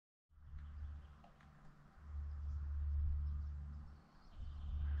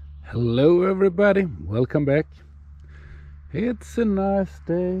Hello everybody, welcome back. It's a nice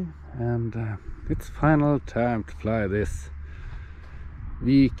day and it's final time to fly this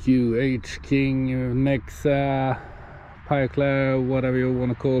HobbyKing, Nexa, Pichler, whatever you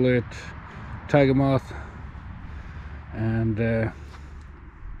want to call it, Tiger Moth. And the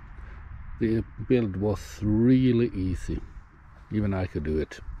build was really easy, even I could do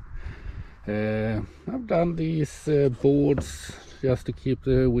it. I've done these boards just to keep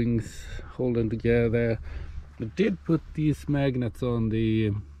the wings holding together. I did put these magnets on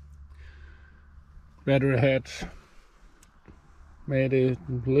the battery hatch, made it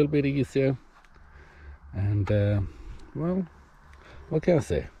a little bit easier, and well, what can I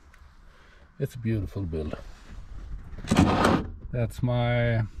say, it's a beautiful build. That's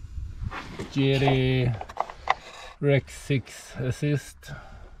my Jeti Rex 6 assist.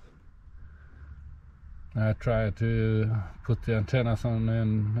 I tried to put the antennas on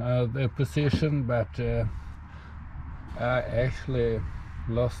in their position, but I actually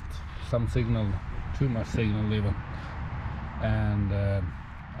lost some signal, too much signal even, and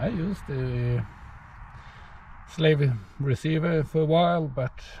I used the slave receiver for a while,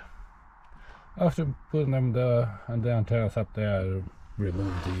 but after putting them the antennas up there, I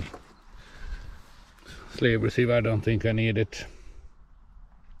removed the slave receiver. I don't think I need it.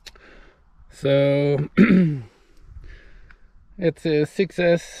 So it's a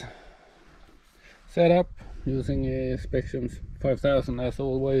 6S setup using a Spektrum 5000 as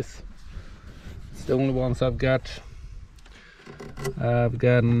always. It's the only ones I've got. I've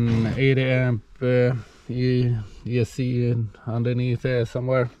got an 80 amp ESC underneath there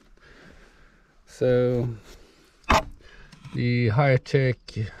somewhere. So the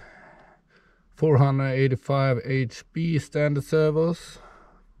HiTec 485 HB standard servos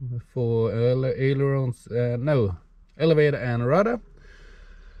for ailerons, elevator and rudder,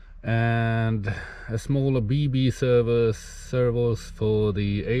 and a smaller BB servos for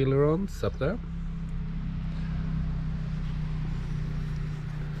the ailerons up there.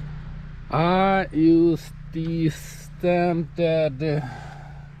 I use the standard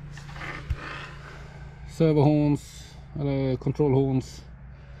servo horns, control horns.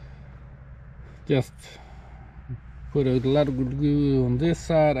 Just put a lot of glue on this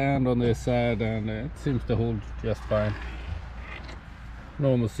side and on this side, and it seems to hold just fine.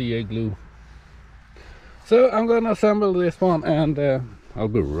 Normal CA glue. So I'm gonna assemble this one, and I'll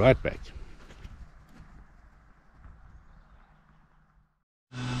be right back.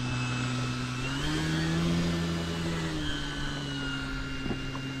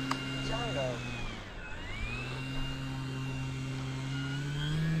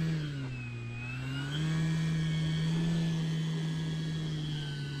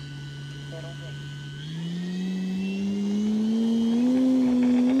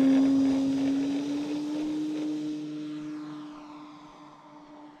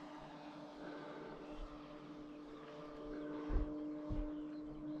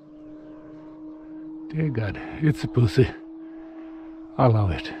 Dear God, it's a pussy. I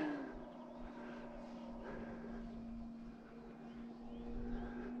love it.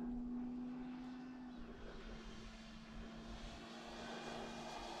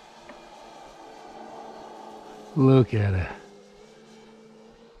 Look at it.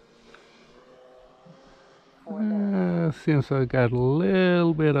 Seems I got a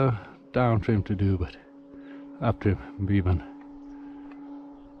little bit of down trim to do, but up trim even.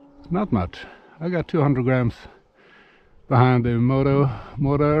 Not much. I got 200 grams behind the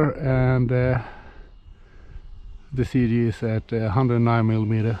motor, and the CG is at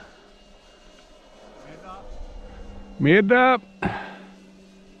 109mm. Mid up.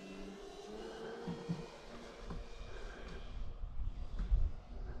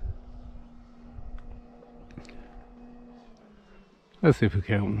 Let's see if we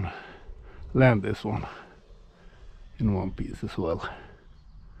can land this one in one piece as well.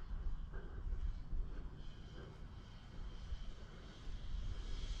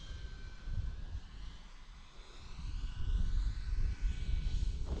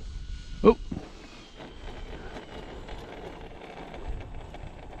 Oh,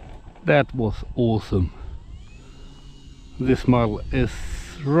 that was awesome. This model is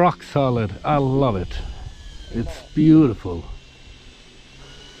rock solid. I love it. It's beautiful.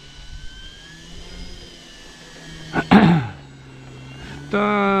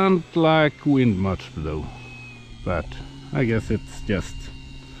 Don't like wind much though, but I guess it's just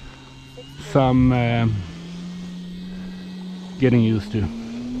some getting used to.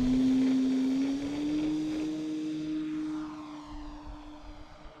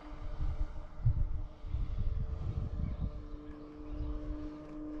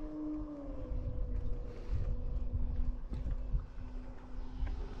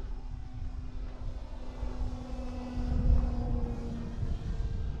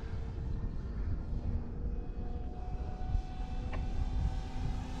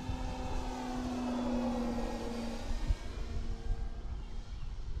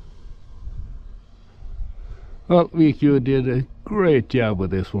 Well, VQ did a great job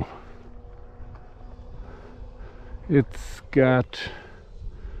with this one. It's got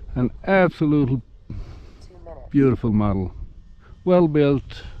an absolute beautiful model. Well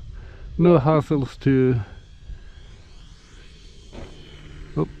built, no hassles to...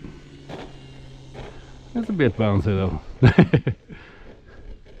 Oh, it's a bit bouncy though.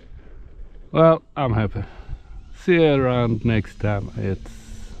 Well, I'm happy. See you around next time. It's,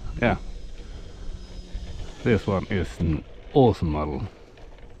 yeah, this one is an awesome model.